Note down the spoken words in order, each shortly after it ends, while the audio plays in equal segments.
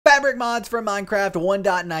Fabric mods for Minecraft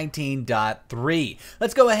 1.19.3.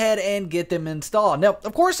 Let's go ahead and get them installed. Now,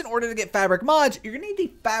 of course, in order to get Fabric mods, you're going to need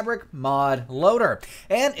the Fabric mod loader.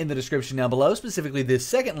 And in the description down below, specifically this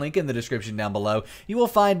second link in the description down below, you will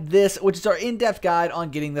find this, which is our in-depth guide on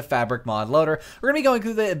getting the Fabric mod loader. We're going to be going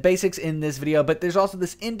through the basics in this video, but there's also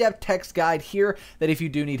this in-depth text guide here that if you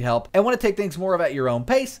do need help and want to take things more at your own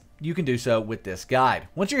pace, you can do so with this guide.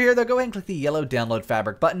 Once you're here, though, go ahead and click the yellow download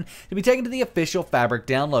Fabric button to be taken to the official Fabric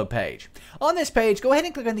download page. On this page, go ahead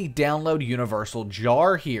and click on the download universal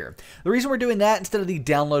jar here. The reason we're doing that instead of the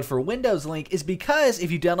download for Windows link is because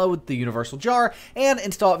if you download the universal jar and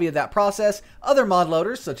install it via that process, other mod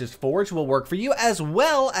loaders such as Forge will work for you, as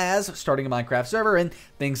well as starting a Minecraft server and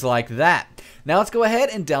things like that. Now let's go ahead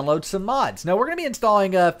and download some mods. Now we're going to be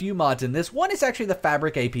installing a few mods in this. One is actually the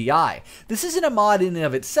Fabric API. This isn't a mod in and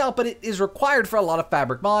of itself, but it is required for a lot of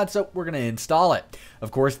Fabric mods, so we're going to install it.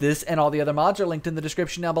 Of course, this and all the other mods are linked in the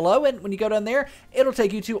description down below, and when you go down there, it'll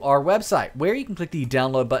take you to our website, where you can click the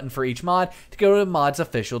download button for each mod to go to the mod's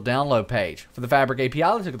official download page. For the Fabric API,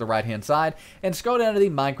 let's look at the right-hand side and scroll down to the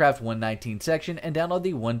Minecraft 1.19 section and download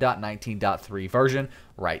the 1.19.3 version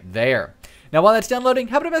right there. Now, while that's downloading,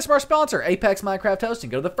 how about a message from our sponsor, Apex Minecraft Hosting?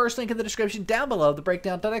 Go to the first link in the description down below,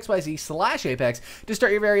 thebreakdown.xyz/Apex, to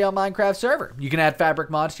start your very own Minecraft server. You can add Fabric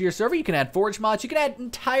mods to your server, you can add Forge mods, you can add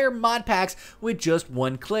entire mod packs with just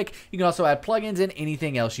one click. You can also add plugins and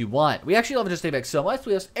anything else you want. We actually love Just Apex so much,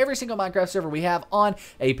 we host every single Minecraft server we have on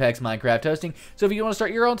Apex Minecraft Hosting. So if you want to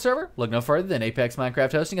start your own server, look no further than Apex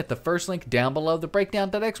Minecraft Hosting at the first link down below,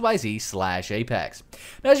 thebreakdown.xyz/Apex.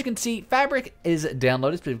 Now, as you can see, Fabric is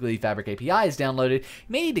downloaded, specifically Fabric API is downloaded. You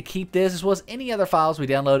may need to keep this as well as any other files we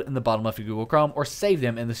download in the bottom left of Google Chrome, or save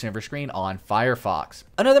them in the center screen on Firefox.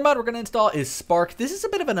 Another mod we're going to install is Spark. This is a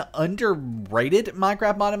bit of an underrated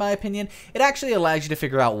Minecraft mod in my opinion. It actually allows you to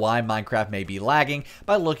figure out why Minecraft may be lagging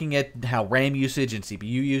by looking at how RAM usage and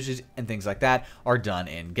CPU usage and things like that are done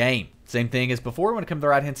in game. Same thing as before when it comes to the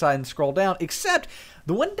right hand side and scroll down, except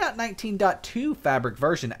the 1.19.2 Fabric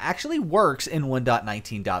version actually works in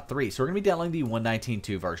 1.19.3, so we're going to be downloading the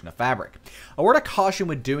 1.19.2 version of Fabric. A word of caution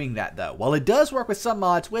with doing that, though. While it does work with some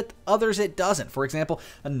mods, with others it doesn't. For example,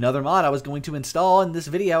 another mod I was going to install in this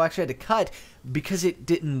video I actually had to cut because it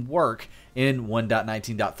didn't work in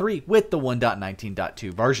 1.19.3 with the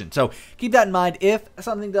 1.19.2 version. So keep that in mind. If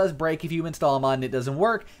something does break, if you install a mod and it doesn't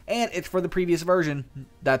work, and it's for the previous version,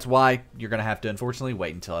 that's why you're going to have to unfortunately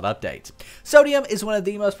wait until it updates. Sodium is one of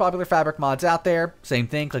the most popular Fabric mods out there. Same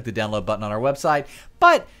thing, click the download button on our website,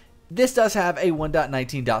 but this does have a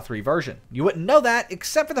 1.19.3 version. You wouldn't know that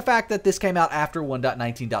except for the fact that this came out after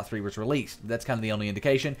 1.19.3 was released. That's kind of the only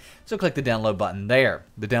indication, so click the download button there.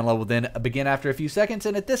 The download will then begin after a few seconds,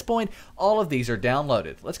 and at this point, all of these are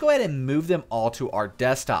downloaded. Let's go ahead and move them all to our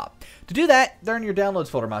desktop. To do that, they're in your downloads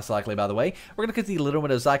folder most likely, by the way. We're going to click the little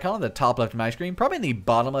Windows icon on the top left of my screen, probably in the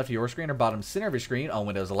bottom left of your screen or bottom center of your screen on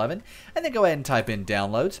Windows 11, and then go ahead and type in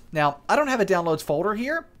downloads. Now, I don't have a downloads folder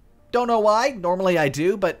here. Don't know why. Normally I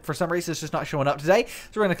do, but for some reason it's just not showing up today.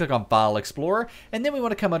 So we're going to click on File Explorer, and then we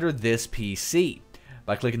want to come under this PC.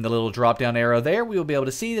 By clicking the little drop-down arrow there, we will be able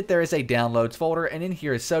to see that there is a downloads folder, and in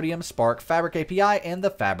here is Sodium, Spark, Fabric API, and the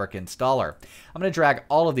Fabric installer. I'm going to drag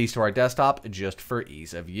all of these to our desktop just for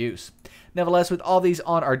ease of use. Nevertheless, with all these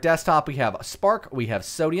on our desktop, we have Spark, we have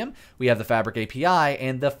Sodium, we have the Fabric API,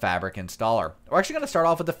 and the Fabric installer. We're actually going to start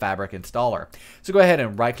off with the Fabric installer. So go ahead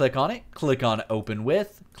and right-click on it, click on Open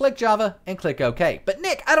With, click Java, and click OK. But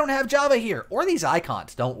Nick, I don't have Java here, or these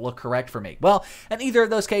icons don't look correct for me. Well, in either of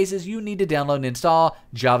those cases, you need to download and install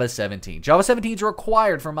Java 17. Java 17 is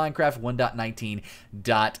required for Minecraft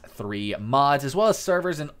 1.19.3 mods, as well as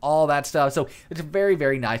servers and all that stuff. So it's very,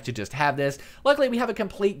 very nice to just have this. Luckily, we have a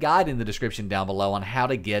complete guide in the description down below on how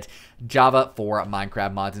to get Java for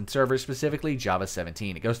Minecraft mods and servers, specifically Java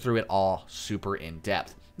 17. It goes through it all super in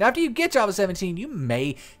depth. Now, after you get Java 17, you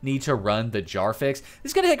may need to run the jar fix.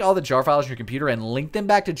 This is going to take all the jar files on your computer and link them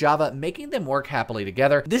back to Java, making them work happily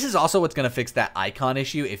together. This is also what's going to fix that icon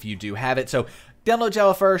issue if you do have it. So download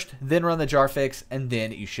Java first, then run the jar fix, and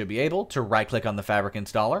then you should be able to right-click on the Fabric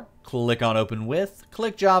installer, click on Open With,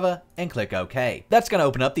 click Java, and click OK. That's going to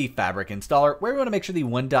open up the Fabric installer, where we want to make sure the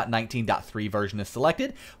 1.19.3 version is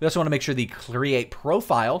selected. We also want to make sure the Create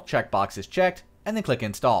Profile checkbox is checked, and then click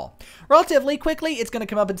Install. Relatively quickly, it's going to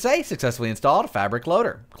come up and say, successfully installed Fabric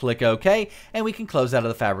Loader. Click OK, and we can close out of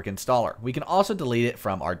the Fabric installer. We can also delete it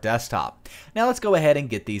from our desktop. Now let's go ahead and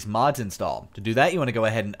get these mods installed. To do that, you want to go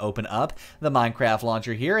ahead and open up the Minecraft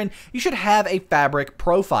launcher here, and you should have a Fabric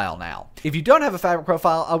profile now. If you don't have a Fabric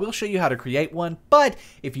profile, I will show you how to create one, but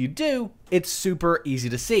if you do, it's super easy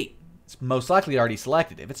to see. It's most likely already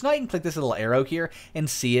selected. If it's not, you can click this little arrow here and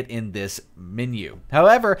see it in this menu.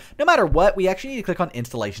 However, no matter what, we actually need to click on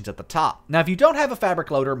installations at the top. Now, if you don't have a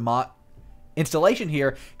Fabric Loader installation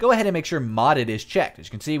here, go ahead and make sure modded is checked. As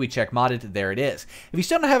you can see, we check modded, there it is. If you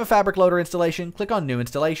still don't have a Fabric Loader installation, click on new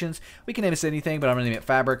installations. We can name this anything, but I'm going to name it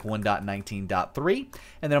Fabric 1.19.3,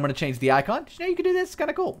 and then I'm going to change the icon. Did you know you can do this? It's kind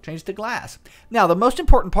of cool. Change it to glass. Now, the most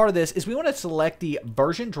important part of this is we want to select the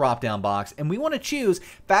version drop-down box, and we want to choose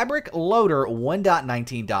Fabric Loader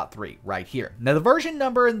 1.19.3 right here. Now, the version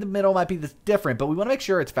number in the middle might be different, but we want to make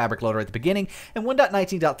sure it's Fabric Loader at the beginning and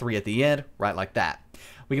 1.19.3 at the end, right like that.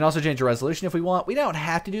 We can also change the resolution if we want. We don't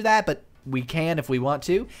have to do that, but we can if we want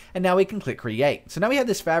to. And now we can click Create. So now we have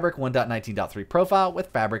this Fabric 1.19.3 profile with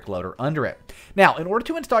Fabric Loader under it. Now, in order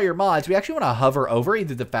to install your mods, we actually want to hover over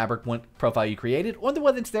either the Fabric profile you created or the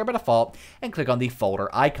one that's there by default and click on the folder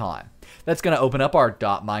icon. That's going to open up our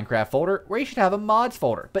 .minecraft folder where you should have a mods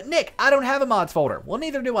folder. But Nick, I don't have a mods folder. Well,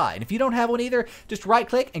 neither do I. And if you don't have one either, just right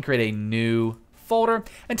click and create a new folder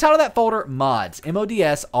and title that folder Mods,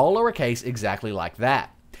 M-O-D-S, all lowercase, exactly like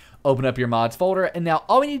that. Open up your mods folder, and now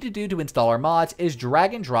all we need to do to install our mods is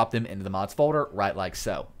drag and drop them into the mods folder, right like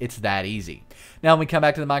so. It's that easy. Now when we come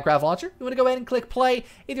back to the Minecraft launcher, we want to go ahead and click play,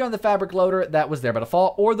 either on the Fabric Loader that was there by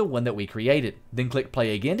default, or the one that we created. Then click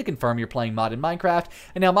play again to confirm you're playing modded Minecraft,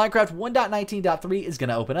 and now Minecraft 1.19.3 is going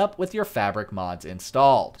to open up with your Fabric mods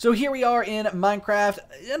installed. So here we are in Minecraft.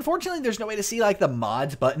 Unfortunately, there's no way to see like the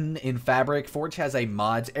mods button in Fabric. Forge has a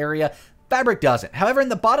mods area. Fabric doesn't. However, in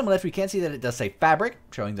the bottom left, we can see that it does say Fabric,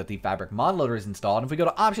 showing that the Fabric mod loader is installed. And if we go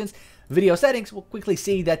to Options, Video Settings, we'll quickly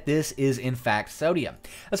see that this is in fact Sodium.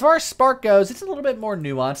 As far as Spark goes, it's a little bit more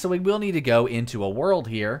nuanced, so we will need to go into a world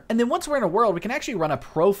here. And then once we're in a world, we can actually run a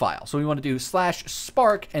profile. So we want to do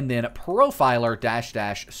 /spark and then profiler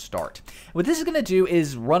 -- start. What this is going to do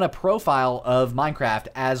is run a profile of Minecraft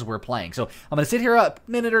as we're playing. So I'm going to sit here a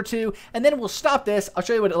minute or two, and then we'll stop this. I'll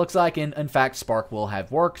show you what it looks like, and in fact, Spark will have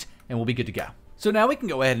worked, and we'll be good to go. So now we can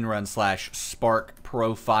go ahead and run /spark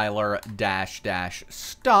profiler --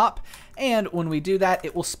 stop. And when we do that,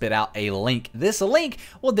 it will spit out a link. This link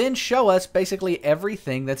will then show us basically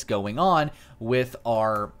everything that's going on with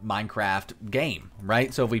our Minecraft game,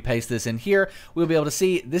 right? So if we paste this in here, we'll be able to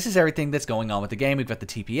see this is everything that's going on with the game. We've got the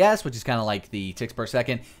TPS, which is kind of like the ticks per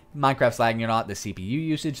second, Minecraft's lagging or not, the CPU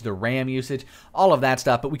usage, the RAM usage, all of that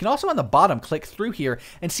stuff. But we can also on the bottom click through here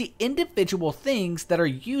and see individual things that are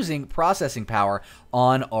using processing power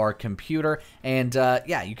on our computer. And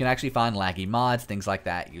yeah, you can actually find laggy mods, things like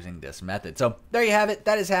that using this method. So there you have it.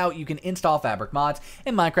 That is how you can install Fabric mods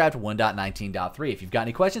in Minecraft 1.19.3. If you've got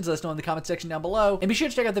any questions, let us know in the comment section down below. And be sure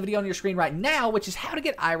to check out the video on your screen right now, which is how to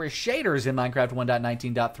get Iris shaders in Minecraft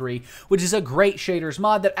 1.19.3, which is a great shaders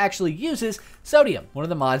mod that actually uses Sodium, one of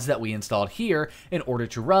the mods that we installed here in order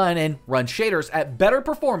to run shaders at better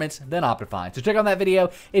performance than Optifine. So check out that video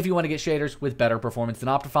if you want to get shaders with better performance than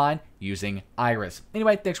Optifine using Iris.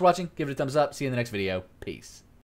 Anyway, thanks for watching. Give it a thumbs up. See you in the next video. Peace.